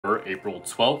April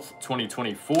 12th,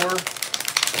 2024.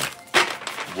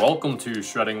 Welcome to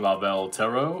Shredding La Belle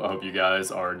Tarot. I hope you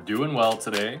guys are doing well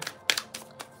today.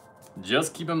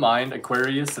 Just keep in mind,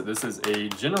 Aquarius, that this is a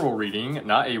general reading,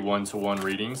 not a one-to-one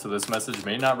reading, so this message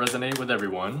may not resonate with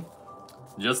everyone.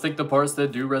 Just take the parts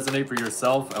that do resonate for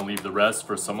yourself and leave the rest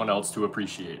for someone else to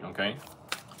appreciate, okay?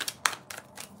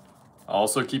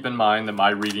 Also keep in mind that my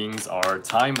readings are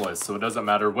timeless, so it doesn't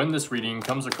matter when this reading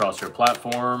comes across your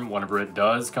platform. Whenever it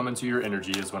does come into your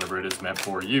energy is whenever it is meant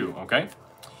for you, okay?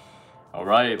 All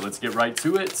right, let's get right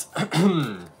to it.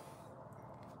 1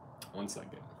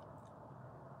 second.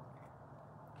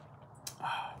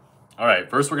 All right,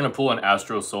 first we're going to pull an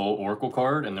Astro Soul Oracle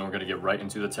card, and then we're going to get right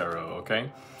into the tarot,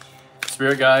 okay?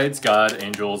 Spirit guides, God,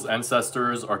 angels,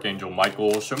 ancestors, Archangel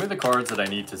Michael, show me the cards that I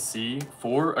need to see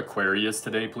for Aquarius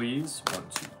today, please. 1,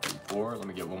 2, 3, 4. Let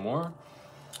me get one more.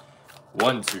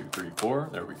 1, 2, 3, 4.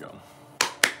 There we go.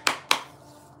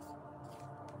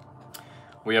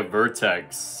 We have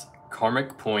Vertex,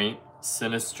 Karmic Point,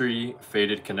 Sinistry,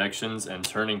 Faded Connections, and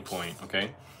Turning Point,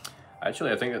 okay?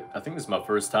 Actually, I think this is my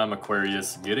first time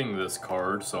Aquarius getting this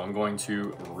card, so I'm going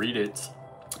to read it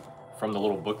from the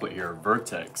little booklet here.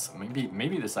 Vertex,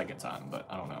 maybe the second time, but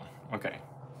I don't know. Okay.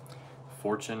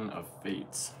 Fortune of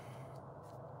Fates.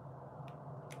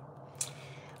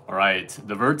 All right,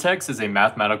 the vertex is a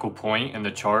mathematical point in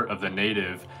the chart of the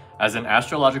native. As an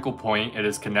astrological point, it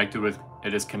is connected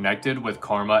with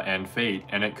karma and fate,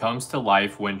 and it comes to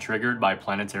life when triggered by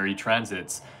planetary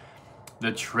transits.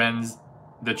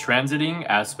 The transiting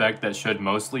aspect that should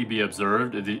mostly be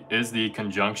observed is the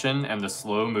conjunction and the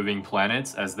slow-moving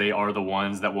planets, as they are the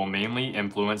ones that will mainly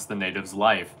influence the native's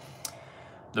life.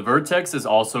 The vertex is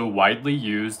also widely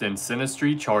used in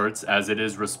synastry charts, as it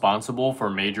is responsible for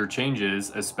major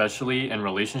changes, especially in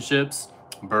relationships,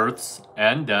 births,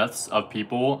 and deaths of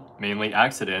people, mainly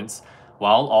accidents,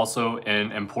 while also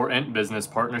in important business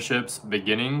partnerships,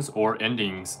 beginnings, or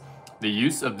endings. The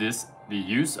use of this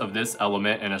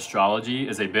element in astrology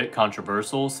is a bit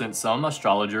controversial, since some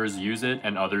astrologers use it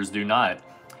and others do not.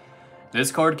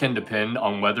 This card can depend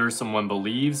on whether someone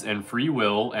believes in free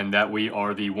will and that we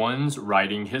are the ones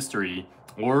writing history,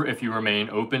 or if you remain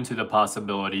open to the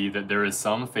possibility that there is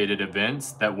some fated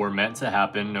events that were meant to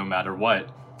happen no matter what.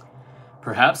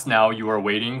 Perhaps now you are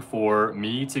waiting for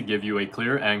me to give you a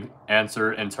clear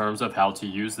answer in terms of how to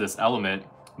use this element,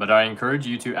 but I encourage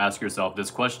you to ask yourself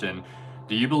this question.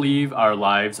 Do you believe our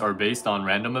lives are based on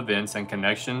random events and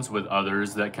connections with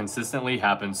others that consistently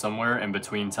happen somewhere in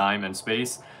between time and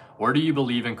space? Or do you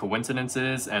believe in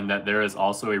coincidences and that there is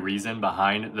also a reason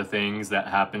behind the things that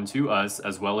happen to us,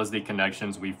 as well as the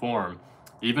connections we form,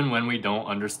 even when we don't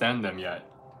understand them yet?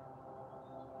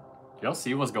 Y'all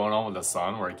see what's going on with the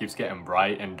sun, where it keeps getting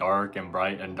bright and dark and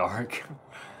bright and dark?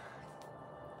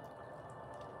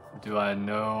 Do I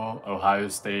know Ohio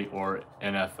State or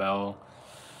NFL?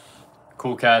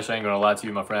 Cool Cash, I ain't gonna lie to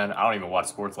you, my friend. I don't even watch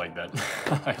sports like that.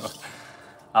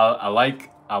 I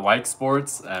like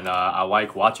sports, and I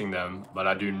like watching them, but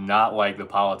I do not like the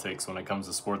politics when it comes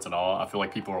to sports at all. I feel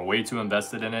like people are way too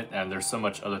invested in it, and there's so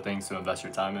much other things to invest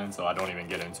your time in, so I don't even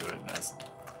get into it.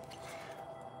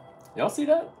 Y'all see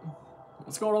that?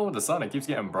 What's going on with the sun? It keeps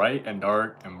getting bright and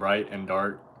dark and bright and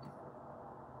dark.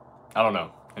 I don't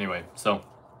know. Anyway, so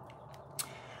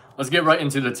let's get right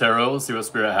into the tarot. Let's see what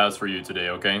Spirit has for you today,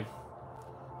 okay?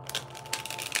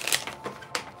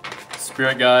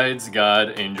 Spirit guides,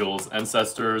 God, angels,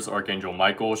 ancestors, Archangel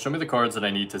Michael, show me the cards that I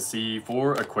need to see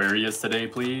for Aquarius today,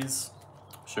 please.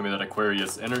 Show me that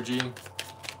Aquarius energy.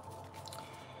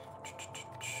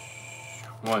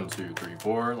 1, 2, 3,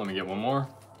 4. Let me get one more.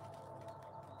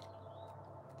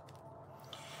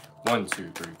 1,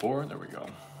 2, 3, 4. There we go.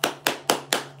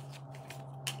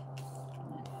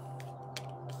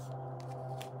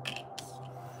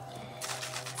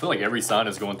 I feel like every sign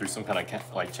is going through some kind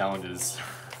of like challenges.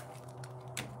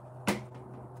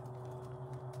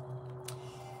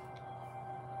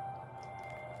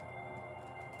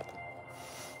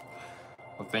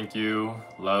 Well, thank you,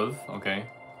 love. Okay.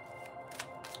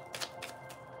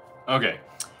 Okay.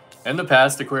 In the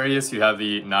past, Aquarius, you have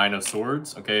the Nine of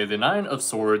Swords. Okay, the Nine of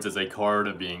Swords is a card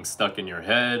of being stuck in your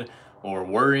head, or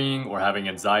worrying, or having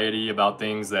anxiety about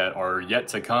things that are yet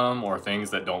to come, or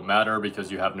things that don't matter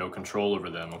because you have no control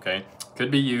over them, okay? Could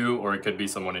be you, or it could be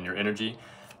someone in your energy.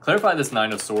 Clarify this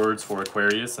Nine of Swords for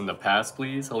Aquarius in the past,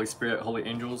 please. Holy Spirit, Holy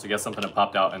Angels. You got something that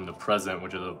popped out in the present,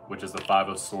 which is the Five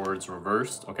of Swords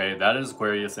reversed. Okay, that is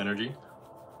Aquarius energy.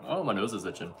 Oh, my nose is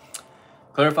itching.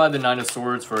 Clarify the Nine of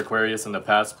Swords for Aquarius in the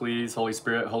past, please. Holy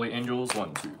Spirit, Holy Angels.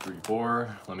 1, 2, 3,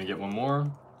 4. Let me get one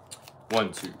more.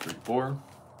 1, 2, 3, 4.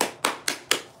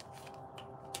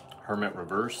 Hermit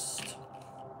reversed,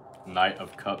 Knight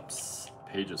of Cups,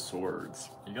 Page of Swords.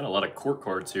 You got a lot of court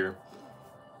cards here.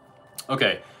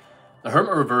 Okay, the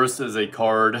Hermit reversed is a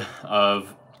card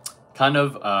of kind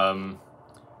of,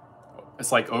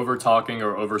 it's like over talking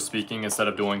or over speaking instead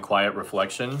of doing quiet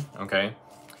reflection, okay?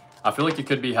 I feel like you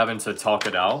could be having to talk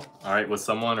it out, all right, with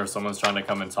someone, or someone's trying to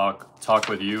come and talk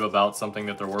with you about something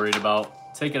that they're worried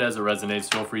about. Take it as it resonates.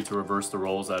 Feel free to reverse the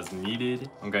roles as needed,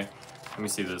 okay? Let me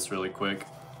see this really quick.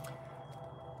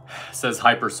 It says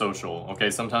hypersocial, okay?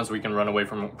 Sometimes we can run away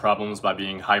from problems by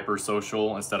being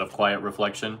hypersocial instead of quiet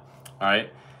reflection, all right?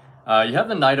 You have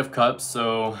the Knight of Cups,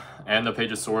 and the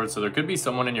Page of Swords, so there could be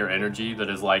someone in your energy that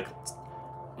is like,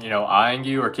 you know, eyeing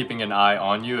you or keeping an eye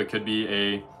on you. It could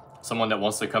be someone that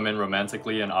wants to come in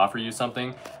romantically and offer you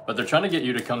something, but they're trying to get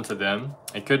you to come to them.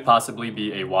 It could possibly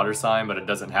be a water sign, but it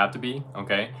doesn't have to be,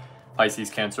 okay? Pisces,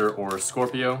 Cancer, or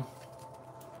Scorpio.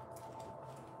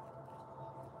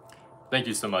 Thank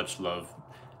you so much, love.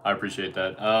 I appreciate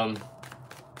that.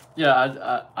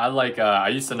 Yeah, I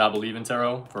used to not believe in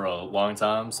tarot for a long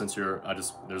time. Since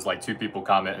there's like 2 people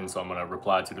commenting, so I'm gonna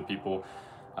reply to the people.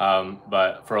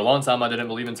 But for a long time I didn't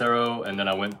believe in tarot, and then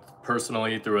I went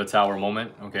personally through a tower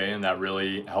moment, okay, and that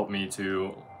really helped me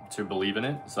to believe in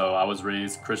it. So I was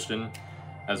raised Christian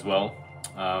as well.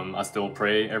 I still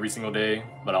pray every single day,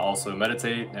 but I also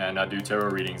meditate, and I do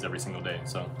tarot readings every single day.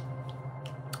 So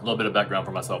a little bit of background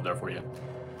for myself there for you.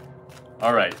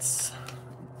 All right,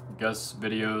 Gus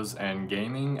videos and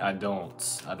gaming. I don't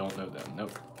know them.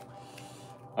 Nope.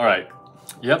 All right.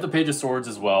 You have the Page of Swords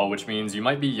as well, which means you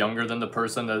might be younger than the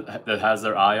person that has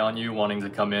their eye on you wanting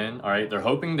to come in, all right? They're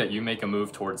hoping that you make a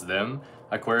move towards them,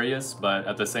 Aquarius, but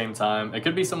at the same time, it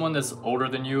could be someone that's older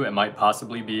than you. It might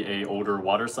possibly be a older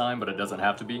water sign, but it doesn't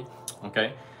have to be,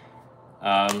 okay?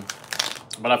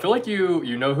 But I feel like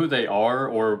you know who they are,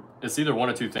 or it's either one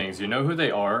of 2 things. You know who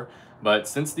they are, but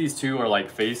since these 2 are like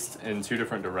faced in 2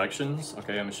 different directions,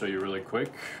 okay, I'm gonna show you really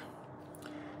quick,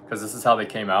 because this is how they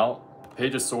came out.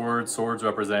 Page of Swords, swords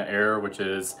represent air, which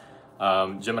is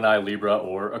Gemini, Libra,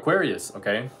 or Aquarius,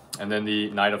 okay? And then the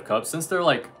Knight of Cups, since they're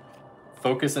like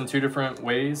focused in 2 different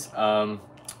ways,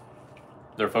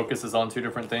 their focus is on 2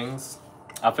 different things.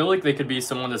 I feel like they could be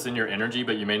someone that's in your energy,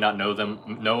 but you may not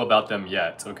know about them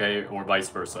yet, okay? Or vice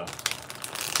versa.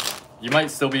 You might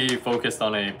still be focused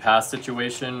on a past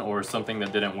situation or something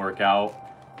that didn't work out,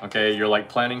 okay? You're like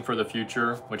planning for the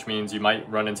future, which means you might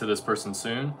run into this person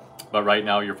soon, but right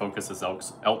now your focus is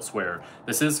elsewhere.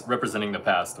 This is representing the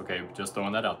past, okay? Just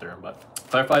throwing that out there. But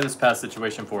clarify this past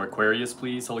situation for Aquarius,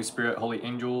 please. Holy Spirit, Holy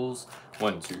Angels.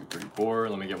 1, 2, 3, 4.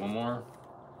 Let me get one more.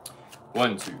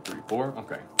 1, 2, 3, 4.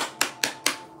 Okay.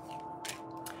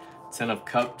 10 of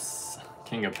Cups,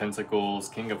 King of Pentacles,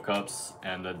 King of Cups,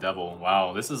 and the Devil.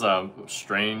 Wow, this is a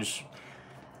strange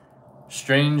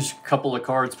couple of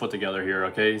cards put together here,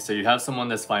 okay? So you have someone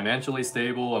that's financially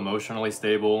stable, emotionally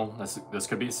stable. This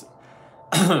could be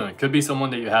could be someone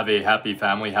that you have a happy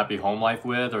family, happy home life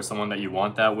with, or someone that you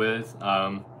want that with.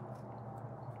 But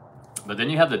then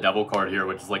you have the Devil card here,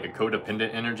 which is like a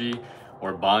codependent energy,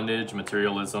 or bondage,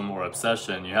 materialism, or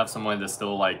obsession. You have someone that's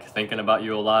still like thinking about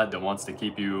you a lot, that wants to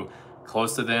keep you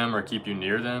close to them or keep you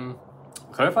near them.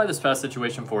 Clarify this past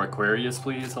situation for Aquarius,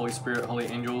 please. Holy Spirit, Holy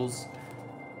Angels.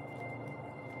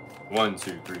 1,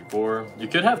 2, 3, 4. You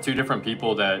could have 2 different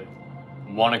people that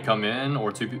want to come in,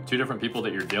 or two different people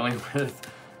that you're dealing with.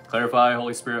 Clarify,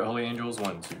 Holy Spirit, Holy Angels.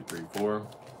 1, 2, 3, 4.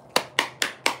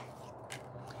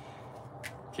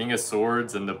 King of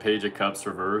Swords and the Page of Cups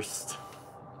reversed.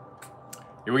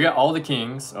 Here we got all the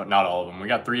kings. Oh, not all of them. We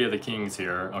got 3 of the kings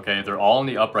here. Okay, they're all in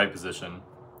the upright position.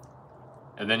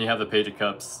 And then you have the Page of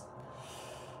Cups.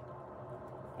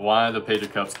 Why the Page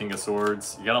of Cups, King of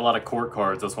Swords? You got a lot of court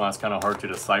cards. That's why it's kind of hard to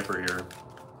decipher here.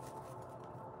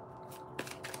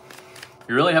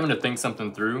 You're really having to think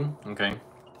something through. Okay.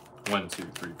 1, 2,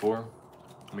 3, 4.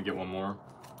 Let me get one more.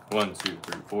 1, 2,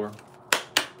 3, 4.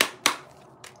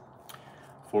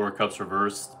 4 of Cups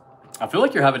reversed. I feel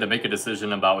like you're having to make a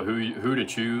decision about who to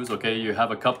choose, okay? You have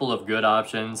a couple of good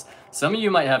options. Some of you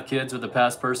might have kids with the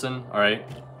past person, all right?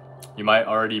 You might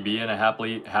already be in a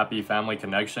happy family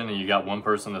connection, and you got one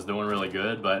person that's doing really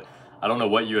good, but I don't know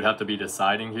what you would have to be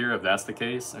deciding here if that's the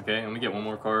case, okay? Let me get one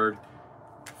more card.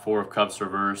 4 of Cups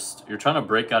reversed. You're trying to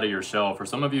break out of your shell. For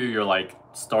some of you, you're like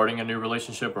starting a new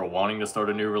relationship or wanting to start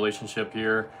a new relationship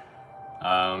here.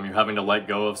 You're having to let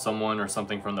go of someone or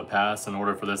something from the past in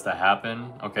order for this to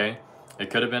happen, okay? It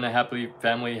could have been a happy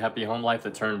family, happy home life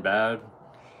that turned bad.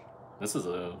 This is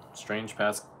a strange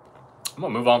past. I'm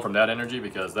gonna move on from that energy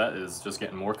because that is just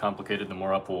getting more complicated the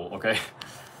more I pull, okay?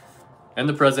 In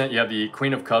the present, you have the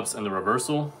Queen of Cups and the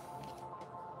reversal.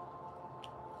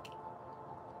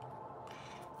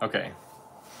 Okay.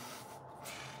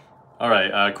 All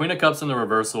right, Queen of Cups in the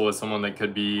reversal is someone that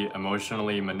could be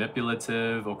emotionally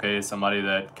manipulative, okay? Somebody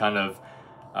that kind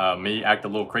of may act a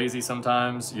little crazy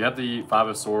sometimes. You have the Five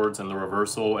of Swords in the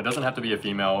reversal. It doesn't have to be a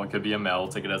female, it could be a male.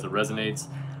 Take it as it resonates.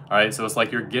 All right, so it's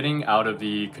like you're getting out of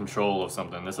the control of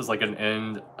something. This is like an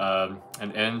end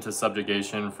to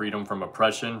subjugation, freedom from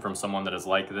oppression from someone that is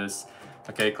like this.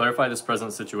 Okay, clarify this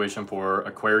present situation for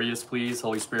Aquarius, please.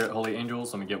 Holy Spirit, Holy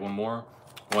Angels. Let me get one more.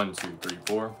 1, 2, 3,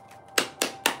 4.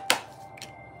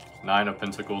 9 of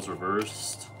Pentacles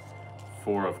reversed.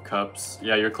 4 of Cups.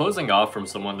 Yeah, you're closing off from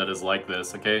someone that is like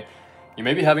this, okay? You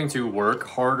may be having to work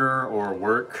harder or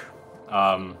work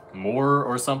more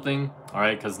or something, all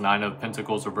right? Because 9 of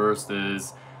Pentacles reversed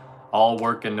is all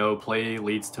work and no play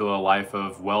leads to a life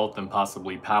of wealth and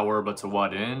possibly power, but to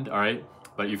what end, all right?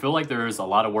 But you feel like there's a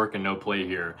lot of work and no play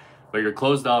here. But you're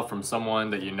closed off from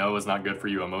someone that you know is not good for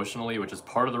you emotionally, which is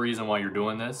part of the reason why you're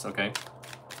doing this, okay?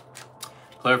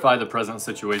 Clarify the present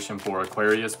situation for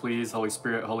Aquarius, please. Holy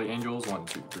Spirit, Holy Angels. 1,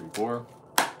 2, 3, 4.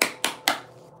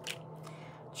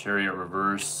 Chariot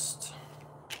reversed.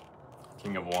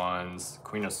 King of Wands.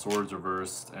 Queen of Swords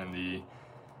reversed. And the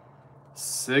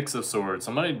 6 of Swords.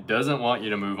 Somebody doesn't want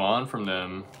you to move on from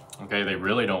them. Okay, they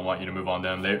really don't want you to move on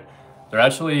them. They're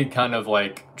actually kind of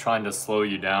like trying to slow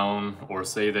you down or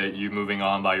say that you moving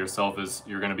on by yourself is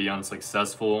you're going to be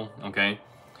unsuccessful, okay?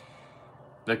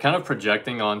 They're kind of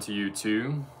projecting onto you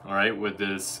too, all right, with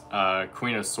this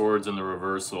Queen of Swords in the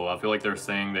reversal. I feel like they're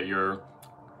saying that you're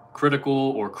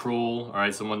critical or cruel, all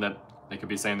right, someone that they could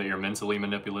be saying that you're mentally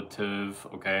manipulative,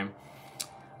 okay,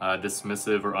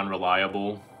 dismissive or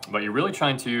unreliable, but you're really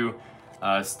trying to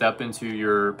step into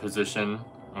your position,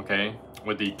 okay,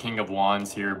 with the King of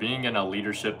Wands here, being in a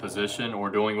leadership position or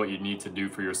doing what you need to do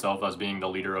for yourself as being the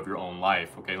leader of your own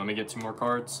life, okay? Let me get 2 more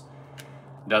cards.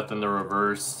 Death in the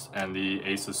reverse and the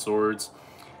Ace of Swords.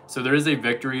 So there is a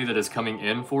victory that is coming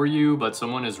in for you, but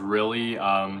someone is really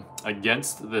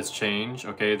against this change,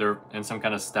 okay? They're in some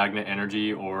kind of stagnant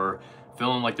energy or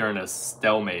feeling like they're in a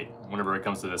stalemate whenever it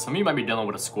comes to this. Some of you might be dealing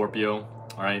with a Scorpio,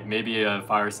 all right? Maybe a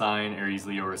fire sign, Aries,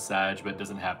 Leo, or a Sag, but it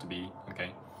doesn't have to be,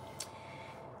 okay?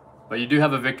 But you do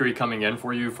have a victory coming in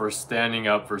for you for standing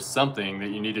up for something that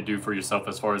you need to do for yourself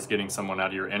as far as getting someone out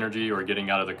of your energy or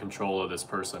getting out of the control of this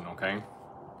person, okay?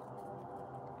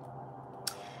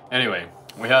 Anyway,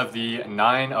 we have the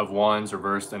 9 of Wands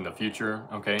reversed in the future,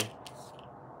 okay?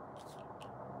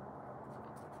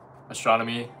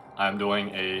 Astronomy, I'm doing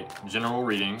a general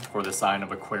reading for the sign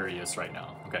of Aquarius right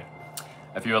now, okay?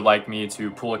 If you would like me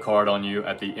to pull a card on you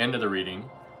at the end of the reading,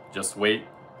 just wait,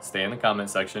 stay in the comment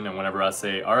section, and whenever I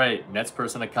say, all right, next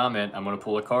person to comment, I'm going to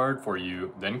pull a card for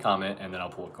you, then comment, and then I'll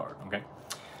pull a card, okay?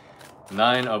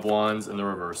 9 of Wands in the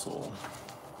reversal.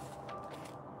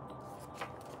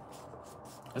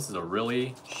 This is a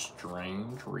really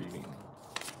strange reading.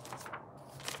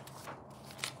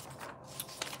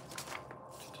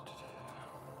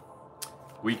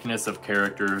 Weakness of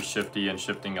character, shifty and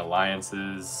shifting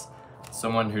alliances.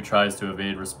 Someone who tries to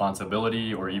evade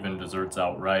responsibility or even deserts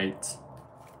outright.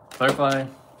 Clarify.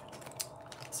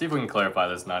 See if we can clarify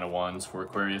this 9 of Wands for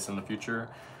Aquarius in the future.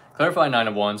 Clarify 9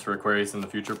 of Wands for Aquarius in the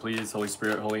future, please. Holy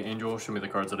Spirit, Holy Angel, show me the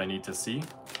cards that I need to see.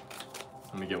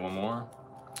 Let me get one more.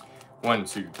 1,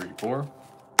 2, 3, 4.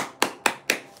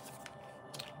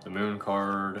 The Moon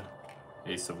card,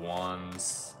 Ace of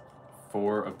Wands,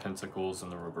 4 of Pentacles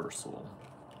in the reversal.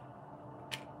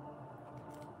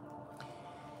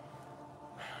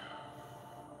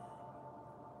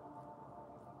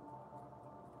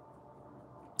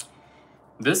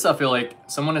 This, I feel like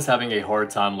someone is having a hard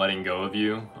time letting go of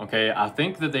you, okay? I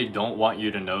think that they don't want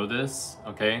you to know this,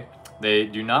 okay? They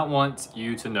do not want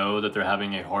you to know that they're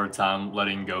having a hard time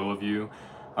letting go of you,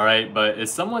 all right? But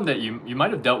it's someone that you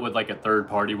might have dealt with like a third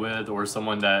party with, or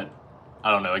someone that,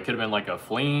 I don't know, it could have been like a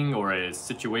fling or a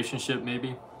situationship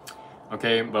maybe,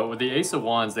 okay? But with the Ace of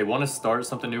Wands, they want to start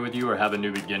something new with you or have a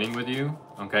new beginning with you,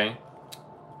 okay?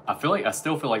 I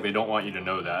still feel like they don't want you to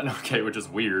know that, okay? Which is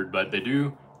weird, but they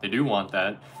do want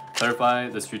that. Clarify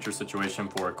this future situation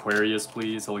for Aquarius,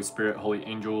 please. Holy Spirit, Holy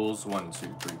Angels. 1,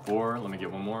 2, 3, 4. Let me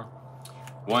get one more.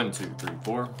 1, 2, 3,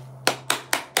 4.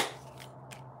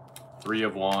 3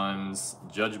 of Wands,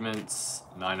 Judgments,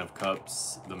 9 of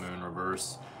Cups, the Moon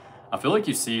reverse. I feel like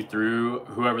you see through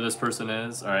whoever this person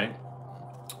is, all right?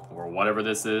 Or whatever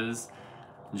this is.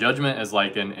 Judgment is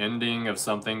like an ending of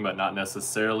something, but not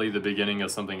necessarily the beginning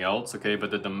of something else, okay?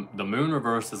 But the Moon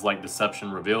reverse is like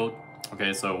deception revealed,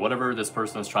 okay? So whatever this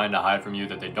person is trying to hide from you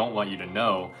that they don't want you to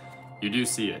know, you do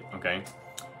see it, okay?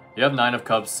 You have 9 of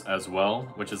Cups as well,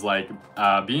 which is like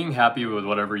being happy with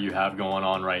whatever you have going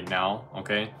on right now,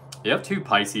 okay? You have 2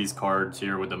 Pisces cards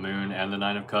here with the Moon and the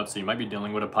Nine of Cups, so you might be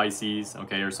dealing with a Pisces,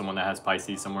 okay, or someone that has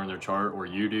Pisces somewhere in their chart, or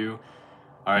you do,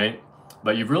 all right?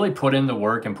 But you've really put in the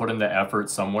work and put in the effort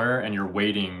somewhere, and you're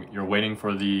waiting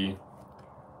for the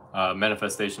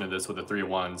manifestation of this with the 3 of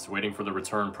Wands, waiting for the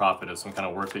return profit of some kind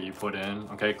of work that you put in,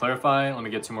 okay? Clarify, let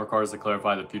me get 2 more cards to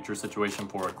clarify the future situation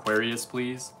for Aquarius,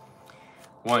 please.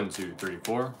 1, 2, 3,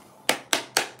 4.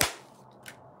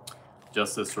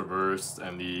 Justice reversed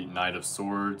and the Knight of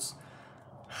Swords.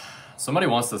 Somebody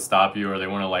wants to stop you, or they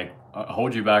want to like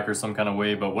hold you back or some kind of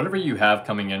way, but whatever you have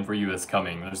coming in for you is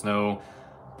coming. There's no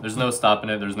stopping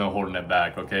it, there's no holding it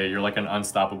back, okay? You're like an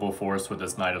unstoppable force with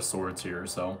this Knight of Swords here,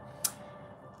 so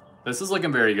this is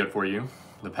looking very good for you.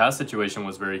 The past situation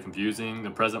was very confusing.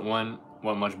 The present one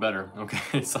went much better,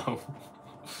 okay? So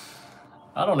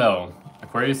I don't know.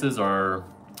 Aquariuses are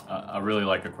I really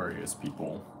like Aquarius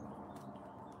people.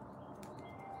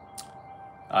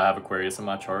 I have Aquarius in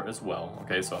my chart as well.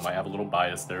 Okay, so I might have a little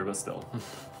bias there, but still.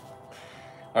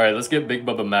 All right, let's get Big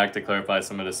Bubba Mac to clarify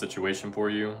some of the situation for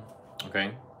you.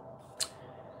 Okay.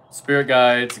 Spirit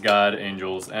guides, God,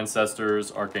 angels,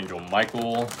 ancestors, Archangel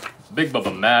Michael. Big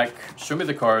Bubba Mac, show me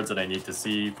the cards that I need to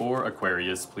see for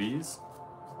Aquarius, please.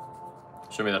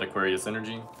 Show me that Aquarius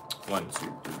energy. 1,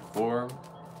 2, 3, 4.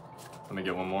 Let me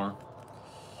get one more.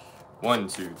 1,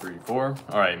 2, 3, 4.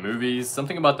 All right, movies.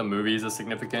 Something about the movies is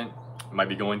significant. You might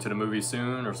be going to the movies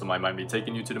soon, or somebody might be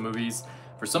taking you to the movies.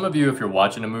 For some of you, if you're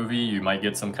watching a movie, you might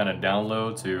get some kind of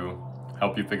download to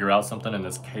help you figure out something in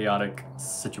this chaotic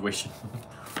situation.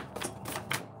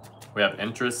 We have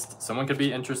interest. Someone could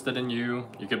be interested in you.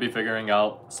 You could be figuring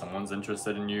out someone's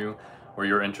interested in you, or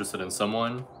you're interested in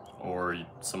someone, or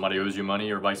somebody owes you money,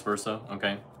 or vice versa,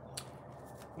 okay?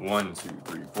 1, 2,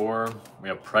 3, 4. We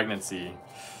have pregnancy.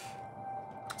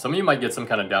 Some of you might get some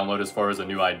kind of download as far as a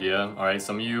new idea, all right?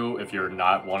 Some of you, if you're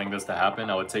not wanting this to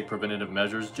happen, I would take preventative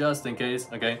measures just in case,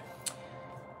 okay?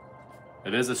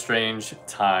 It is a strange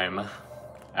time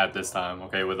at this time,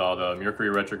 okay, with all the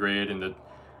Mercury retrograde and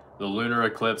the lunar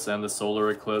eclipse and the solar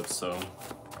eclipse, so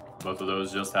both of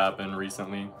those just happened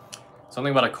recently.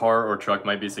 Something about a car or truck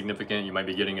might be significant. You might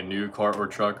be getting a new car or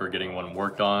truck or getting one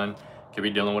worked on. Could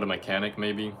be dealing with a mechanic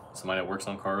maybe, somebody that works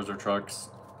on cars or trucks.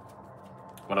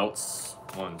 What else?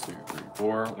 1, 2, 3,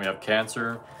 4. We have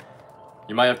Cancer.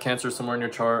 You might have Cancer somewhere in your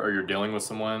chart, or you're dealing with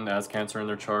someone that has Cancer in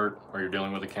their chart, or you're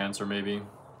dealing with a Cancer maybe.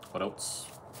 What else?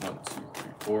 1, 2,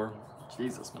 3, 4.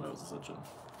 Jesus, my nose is itching.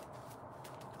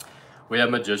 We have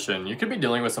Magician. You could be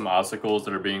dealing with some obstacles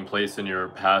that are being placed in your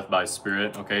path by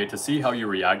Spirit, okay, to see how you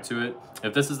react to it.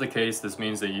 If this is the case, this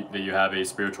means that you have a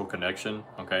spiritual connection,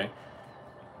 okay?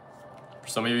 For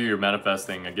some of you, you're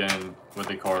manifesting, again, with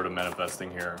the card of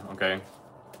manifesting here, okay?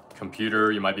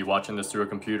 Computer, you might be watching this through a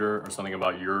computer, or something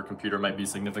about your computer might be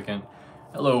significant.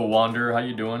 Hello, Wander, how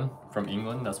you doing? From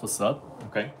England, that's what's up,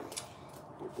 okay?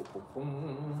 We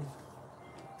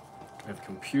have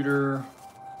computer.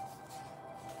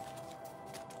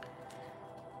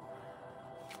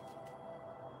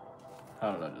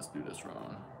 How did I just do this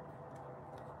wrong?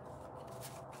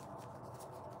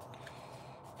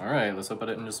 All right, let's hope I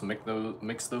didn't just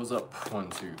mix those up.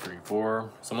 1, 2, 3, 4.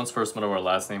 Someone's first, middle, or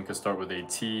last name could start with a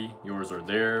T, yours or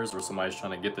theirs, or somebody's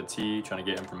trying to get the T, trying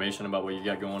to get information about what you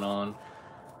got going on.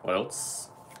 What else?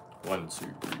 1, 2,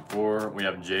 3, 4. We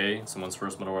have J. Someone's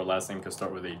first, middle, or last name could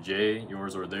start with a J,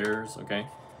 yours or theirs, okay?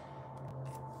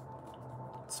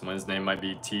 Someone's name might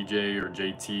be TJ or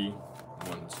JT.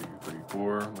 1, 2, 3,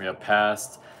 4. We have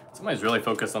past. Somebody's really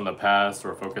focused on the past,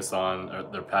 or focused on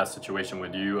their past situation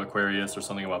with you, Aquarius, or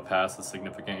something about past is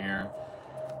significant here.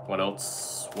 What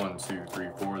else? 1, 2, 3,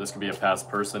 4. This could be a past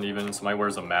person even. Somebody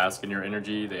wears a mask in your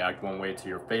energy. They act one way to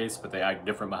your face, but they act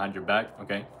different behind your back,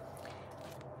 okay?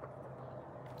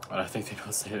 I think they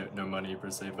don't say no money per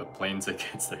se, but plane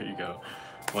tickets, there you go.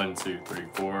 1, 2, 3,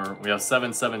 4. We have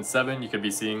 777. You could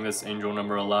be seeing this angel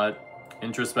number a lot.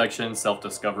 Introspection,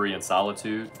 self-discovery, and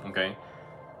solitude, okay?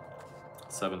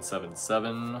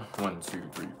 777. 1, 2,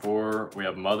 3, 4. We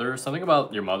have mother. Something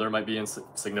about your mother might be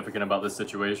significant about this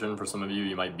situation. For some of you,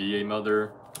 you might be a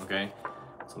mother, okay?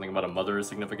 Something about a mother is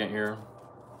significant here.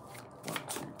 1,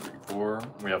 2, 3, 4.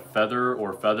 We have feather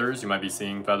or feathers. You might be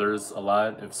seeing feathers a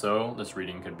lot. If so, this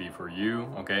reading could be for you,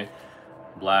 okay?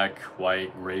 Black,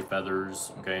 white, gray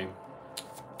feathers, okay?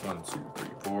 1, 2, 3,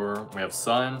 4. We have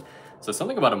sun. So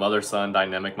something about a mother-son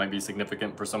dynamic might be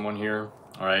significant for someone here,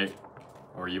 all right?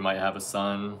 Or you might have a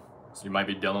son, so you might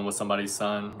be dealing with somebody's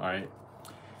son, all right?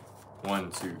 1,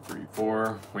 2, 3,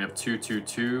 4. We have 2, 2,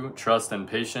 2. Trust and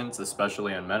patience,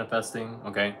 especially in manifesting,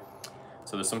 okay?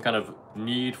 So there's some kind of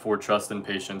need for trust and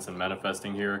patience in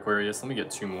manifesting here, Aquarius. Let me get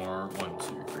 2 more. 1,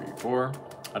 2, 3, 4.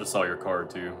 I just saw your card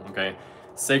too, okay?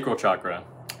 Sacral chakra.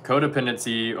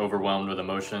 Codependency, overwhelmed with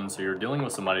emotion. So you're dealing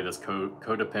with somebody that's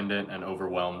codependent and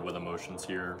overwhelmed with emotions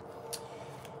here.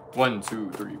 1,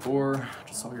 2, 3, 4.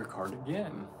 Just saw your card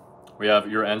again. We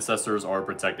have your ancestors are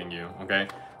protecting you, okay?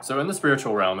 So in the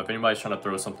spiritual realm, if anybody's trying to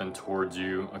throw something towards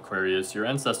you, Aquarius, your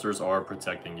ancestors are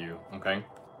protecting you, okay?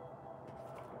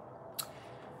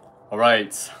 All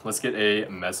right, let's get a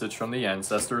message from the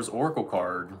ancestors oracle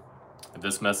card. If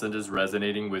this message is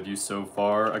resonating with you so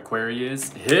far,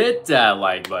 Aquarius, hit that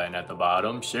like button at the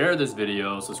bottom, share this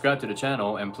video, subscribe to the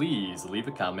channel, and please leave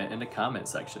a comment in the comment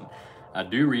section. I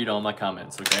do read all my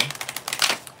comments, okay?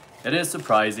 It is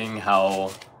surprising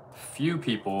how few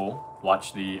people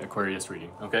watch the Aquarius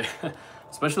reading, okay?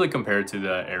 Especially compared to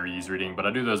the Aries reading, but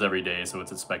I do those every day, so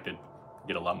it's expected to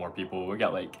get a lot more people. We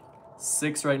got like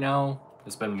 6 right now.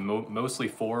 It's been mostly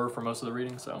 4 for most of the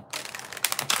readings, so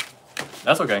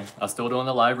that's okay. I'm still doing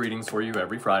the live readings for you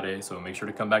every Friday, so make sure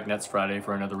to come back next Friday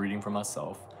for another reading for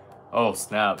myself. Oh,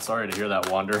 snap. Sorry to hear that,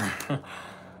 Wander.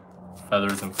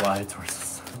 Feathers and fly towards the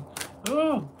sun.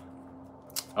 Oh.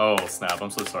 Oh, snap.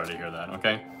 I'm so sorry to hear that,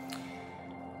 okay?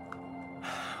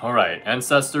 All right.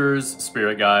 Ancestors,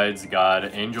 spirit guides,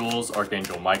 God, angels,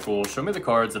 Archangel Michael. Show me the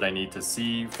cards that I need to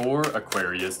see for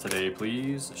Aquarius today,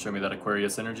 please. Show me that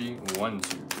Aquarius energy. 1,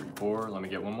 2, 3, 4. Let me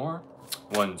get one more.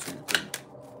 1, 2, 3.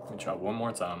 Let me try one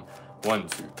more time. 1,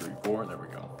 2, 3, 4. There we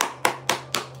go.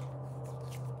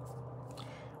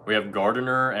 We have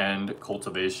gardener and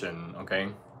cultivation, okay?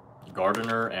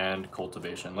 Gardener and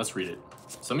cultivation. Let's read it.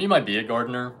 Some of you might be a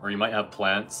gardener, or you might have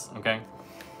plants, okay?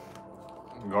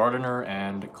 Gardener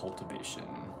and cultivation.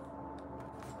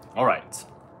 All right.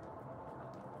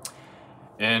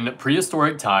 In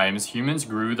prehistoric times, humans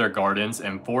grew their gardens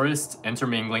and forests,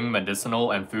 intermingling medicinal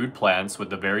and food plants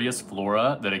with the various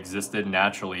flora that existed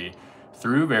naturally.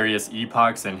 Through various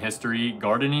epochs in history,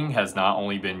 gardening has not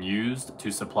only been used to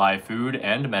supply food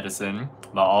and medicine,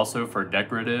 but also for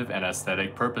decorative and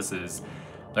aesthetic purposes.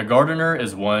 The gardener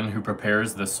is one who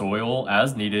prepares the soil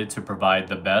as needed to provide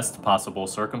the best possible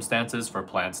circumstances for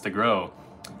plants to grow.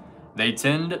 They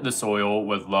tend the soil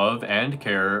with love and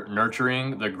care,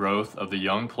 nurturing the growth of the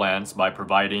young plants by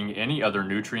providing any other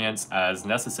nutrients as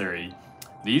necessary.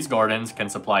 These gardens can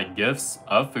supply gifts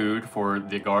of food for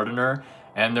the gardener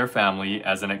and their family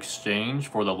as an exchange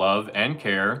for the love and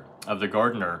care of the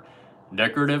gardener.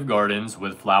 Decorative gardens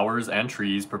with flowers and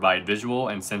trees provide visual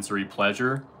and sensory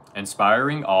pleasure,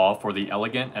 inspiring awe for the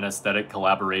elegant and aesthetic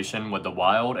collaboration with the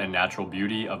wild and natural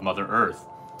beauty of Mother Earth.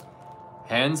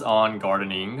 Hands-on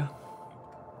gardening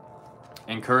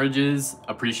encourages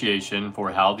appreciation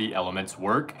for how the elements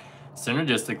work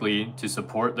synergistically to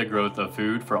support the growth of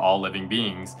food for all living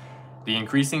beings. The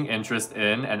increasing interest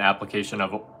in and application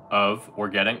of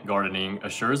organic gardening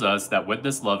assures us that with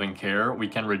this love and care, we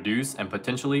can reduce and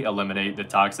potentially eliminate the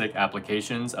toxic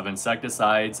applications of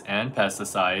insecticides and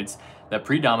pesticides that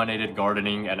predominated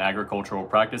gardening and agricultural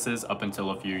practices up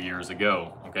until a few years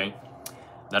ago, okay?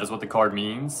 That is what the card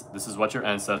means. This is what your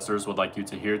ancestors would like you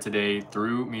to hear today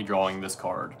through me drawing this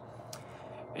card.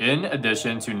 In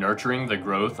addition to nurturing the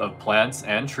growth of plants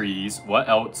and trees, what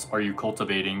else are you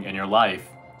cultivating in your life?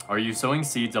 Are you sowing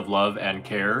seeds of love and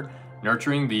care,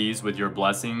 nurturing these with your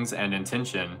blessings and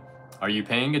intention? Are you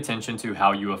paying attention to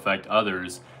how you affect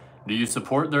others? Do you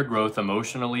support their growth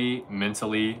emotionally,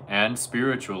 mentally, and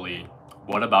spiritually?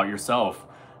 What about yourself?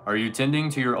 Are you tending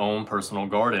to your own personal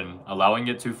garden, allowing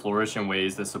it to flourish in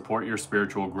ways that support your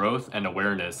spiritual growth and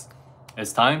awareness?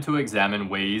 It's time to examine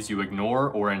ways you ignore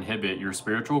or inhibit your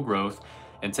spiritual growth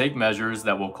and take measures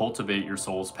that will cultivate your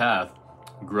soul's path.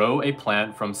 Grow a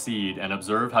plant from seed and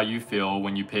observe how you feel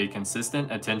when you pay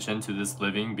consistent attention to this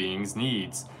living being's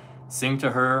needs. Sing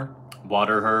to her,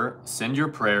 water her, send your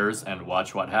prayers, and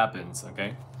watch what happens,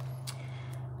 okay?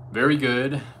 Very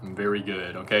good,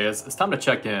 okay? It's time to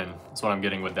check in. That's what I'm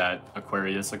getting with that,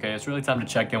 Aquarius, okay? It's really time to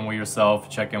check in with yourself,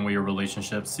 check in with your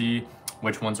relationships, see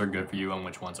which ones are good for you and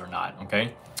which ones are not,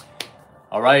 okay?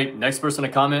 All right, next person to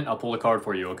comment, I'll pull a card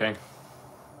for you, okay?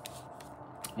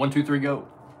 1, 2, 3, go.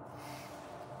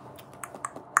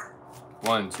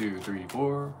 1, 2, 3,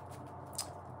 4.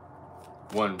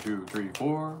 1, 2, 3,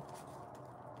 4.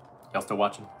 Y'all still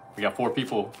watching? We got 4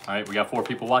 people, all right? We got 4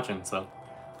 people watching, so.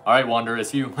 All right, Wander,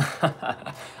 it's you.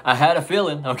 I had a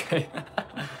feeling, okay?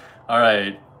 All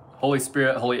right, Holy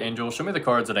Spirit, Holy Angel, show me the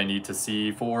cards that I need to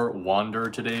see for Wander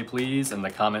today, please, in the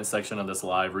comment section of this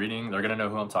live reading. They're gonna know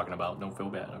who I'm talking about. Don't feel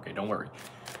bad, okay? Don't worry.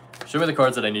 Show me the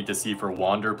cards that I need to see for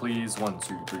Wander, please. 1,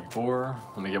 2, 3, 4.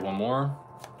 Let me get one more.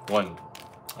 1.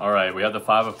 All right, we have the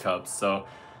 5 of Cups. So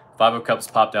 5 of Cups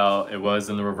popped out. It was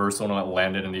in the reversal and it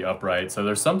landed in the upright. So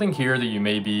there's something here that you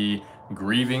may be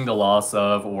grieving the loss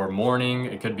of or mourning.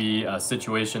 It could be a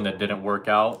situation that didn't work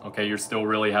out. Okay, you're still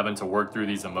really having to work through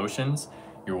these emotions.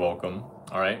 You're welcome.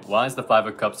 All right, why is the Five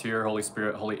of Cups here? Holy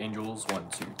Spirit, Holy Angels, 1,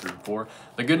 2, 3, 4.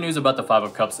 The good news about the Five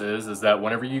of Cups is that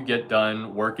whenever you get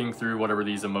done working through whatever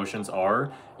these emotions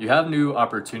are, you have new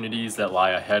opportunities that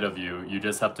lie ahead of you. You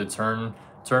just have to turn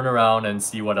around and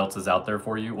see what else is out there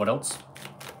for you. What else?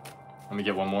 Let me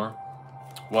get one more.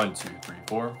 1, 2, 3,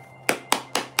 4.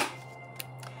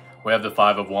 We have the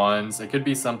Five of Wands. It could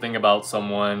be something about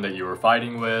someone that you were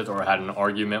fighting with or had an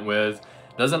argument with.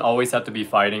 Doesn't always have to be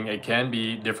fighting. It can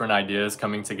be different ideas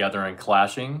coming together and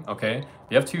clashing, okay?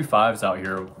 You have 2 5s out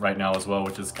here right now as well,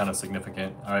 which is kind of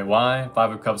significant. All right, why?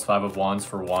 5 of Cups, 5 of Wands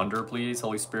for Wander, please.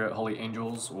 Holy Spirit, Holy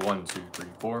Angels, 1, 2, 3,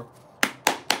 4.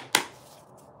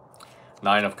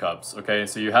 9 of Cups, okay?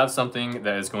 So you have something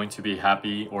that is going to be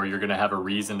happy, or you're gonna have a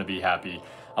reason to be happy.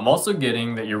 I'm also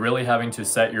getting that you're really having to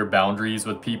set your boundaries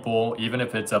with people, even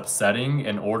if it's upsetting,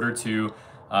 in order to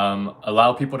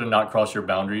allow people to not cross your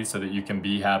boundaries so that you can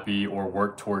be happy or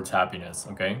work towards happiness,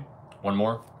 okay? One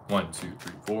more. 1, 2,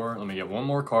 3, 4. Let me get one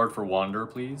more card for Wander,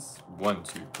 please. 1,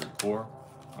 2, 3, 4.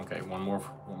 Okay, one more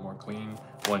clean.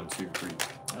 1, 2, 3.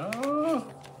 Oh.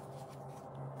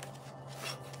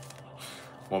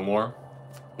 One more.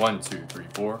 1, 2, 3,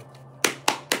 4.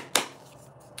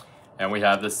 And we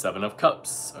have the 7 of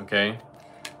Cups, okay?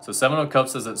 So 7 of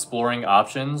Cups is exploring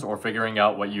options or figuring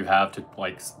out what you have to,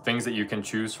 like, things that you can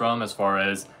choose from as far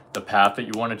as the path that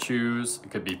you want to choose. It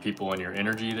could be people in your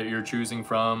energy that you're choosing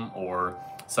from, or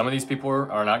some of these people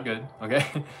are not good, okay?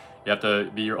 You have to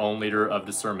be your own leader of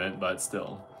discernment, but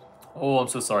still. Oh, I'm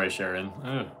so sorry, Sharon.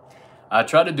 Ugh. I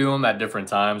try to do them at different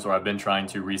times, or I've been trying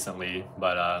to recently,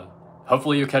 but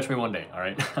hopefully you'll catch me one day, all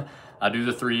right? I do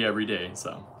the 3 every day,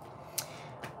 so.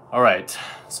 All right,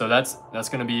 so that's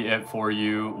gonna be it for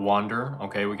you, Wander.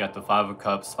 Okay, we got the 5 of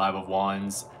Cups, 5 of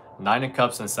Wands, 9 of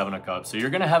Cups, and 7 of Cups. So you're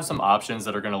gonna have some options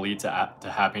that are gonna lead to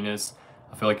happiness.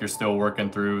 I feel like you're still working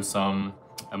through some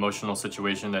emotional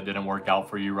situation that didn't work out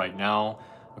for you right now.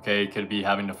 Okay, it could be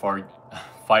having to fight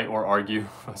or argue.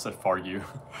 I said fargue.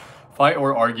 Fight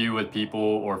or argue with people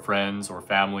or friends or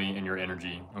family in your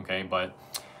energy. Okay, but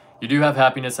you do have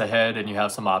happiness ahead and you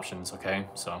have some options. Okay,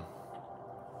 so.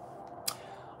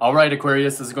 All right,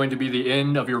 Aquarius, this is going to be the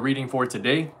end of your reading for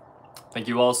today. Thank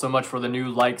you all so much for the new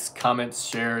likes, comments,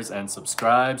 shares, and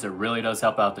subscribes. It really does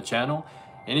help out the channel.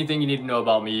 Anything you need to know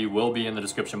about me will be in the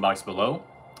description box below.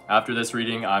 After this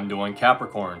reading, I'm doing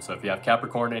Capricorn. So if you have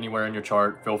Capricorn anywhere in your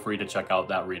chart, feel free to check out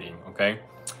that reading, okay?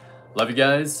 Love you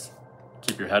guys.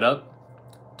 Keep your head up.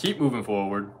 Keep moving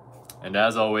forward. And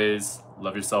as always,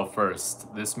 love yourself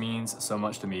first. This means so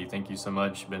much to me. Thank you so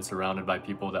much. Been surrounded by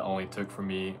people that only took from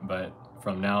me, but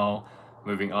from now,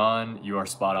 moving on, you are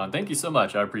spot on. Thank you so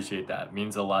much. I appreciate that. It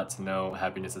means a lot to know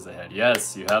happiness is ahead.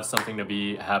 Yes, you have something to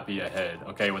be happy ahead.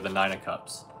 Okay, with the 9 of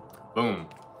Cups. Boom.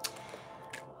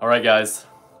 All right, guys.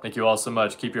 Thank you all so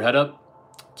much. Keep your head up.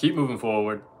 Keep moving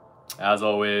forward. As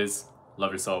always,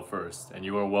 love yourself first. And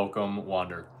you are welcome,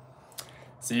 Wander.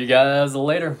 See you guys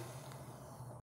later.